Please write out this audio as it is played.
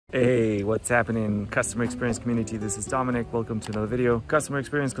Hey, what's happening, customer experience community? This is Dominic. Welcome to another video. Customer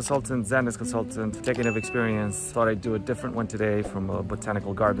experience consultant, Zendesk consultant, decade of experience. Thought I'd do a different one today from a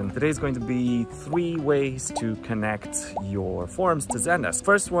botanical garden. Today's going to be 3 ways to connect your forms to Zendesk.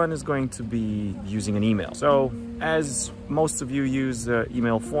 First one is going to be using an email. So as most of you use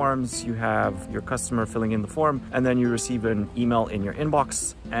email forms, you have your customer filling in the form and then you receive an email in your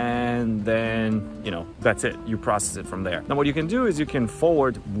inbox, and then, that's it. You process it from there. Now what you can do is you can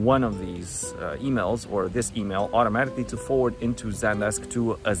forward one of these emails or this email automatically to forward into Zendesk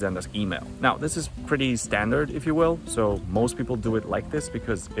to a Zendesk email. Now this is pretty standard, if you will. So most people do it like this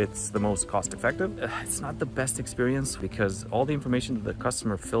because it's the most cost effective. It's not the best experience because all the information that the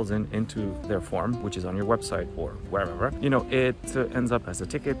customer fills in into their form, which is on your website or wherever, it ends up as a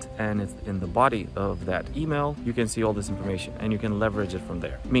ticket, and it's in the body of that email. You can see all this information and you can leverage it from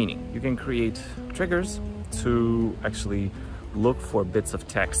there. Meaning you can create triggers to actually look for bits of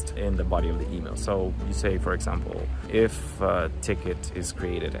text in the body of the email. So you say, for example, if a ticket is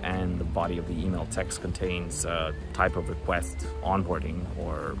created and the body of the email text contains a type of request, onboarding,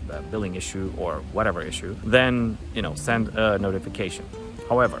 or a billing issue, or whatever issue, then, send a notification.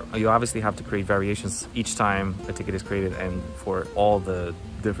 However, you obviously have to create variations each time a ticket is created and for all the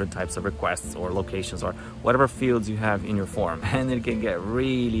different types of requests or locations or whatever fields you have in your form, and it can get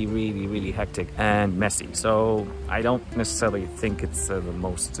really hectic and messy. So I don't necessarily think it's the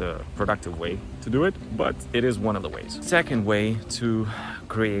most productive way to do it, but it is one of the ways. Second way to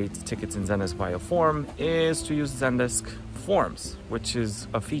create tickets in Zendesk via form is to use Zendesk Forms, which is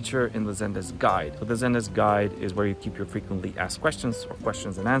a feature in the Zendesk Guide. So the Zendesk Guide is where you keep your frequently asked questions or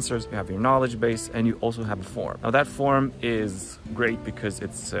questions and answers. You have your knowledge base and you also have a form. Now that form is great because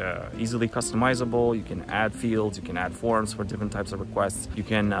it's easily customizable. You can add fields, you can add forms for different types of requests. You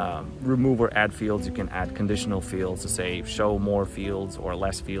can remove or add fields. You can add conditional fields to say show more fields or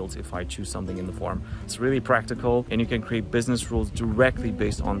less fields if I choose something in the form. It's really practical, and you can create business rules directly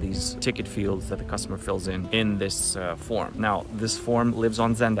based on these ticket fields that the customer fills in this form. Now, this form lives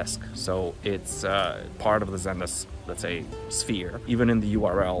on Zendesk, so it's part of the Zendesk, let's say, sphere. Even in the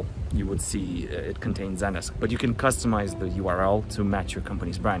URL, you would see it contains Zendesk, but you can customize the URL to match your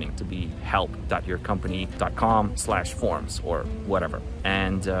company's branding, to be help.yourcompany.com/forms or whatever.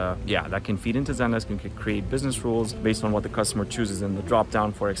 And that can feed into Zendesk. You can create business rules based on what the customer chooses in the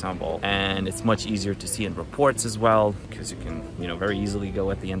drop-down, for example. And it's much easier to see in reports as well, because you can, very easily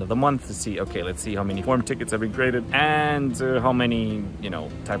go at the end of the month to see, okay, let's see how many form tickets have been created and how many,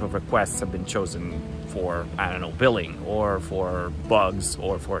 type of requests have been chosen for, billing or for bugs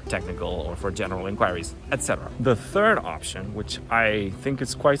or for technical or for general inquiries, etc. The third option, which I think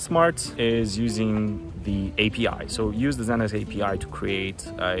is quite smart, is using the API. So use the Zendesk API to create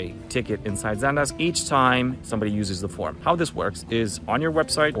a ticket inside Zendesk each time somebody uses the form. How this works is on your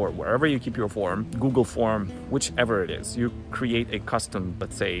website or wherever you keep your form, Google form, whichever it is, you create a custom,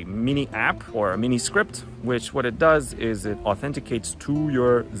 let's say, mini app or a mini script, which what it does is it authenticates to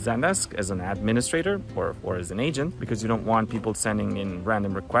your Zendesk as an administrator or as an agent, because you don't want people sending in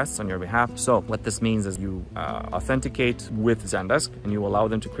random requests on your behalf. So what this means is you authenticate with Zendesk and you allow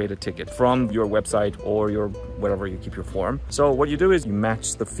them to create a ticket from your website or your wherever you keep your form. So what you do is you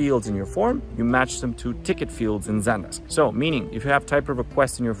match the fields in your form, you match them to ticket fields in Zendesk. So meaning if you have type of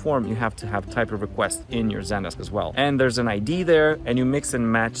request in your form, you have to have type of request in your Zendesk as well. And there's an ID there, and you mix and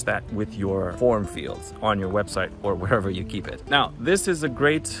match that with your form fields on your website or wherever you keep it. Now, this is a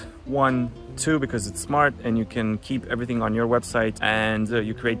great one too, because it's smart and you can keep everything on your website, and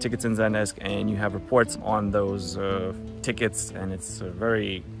you create tickets in Zendesk and you have reports on those tickets, and it's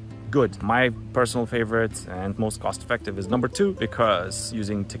very good. My personal favorite and most cost effective is number 2, because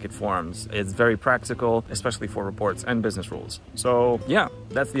using ticket forms is very practical, especially for reports and business rules. So yeah,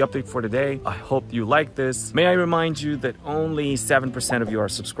 that's the update for today. I hope you like this. May I remind you that only 7% of you are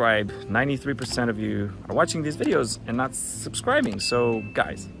subscribed. 93% of you are watching these videos and not subscribing. So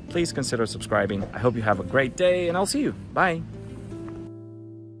guys, please consider subscribing. I hope you have a great day, and I'll see you. Bye.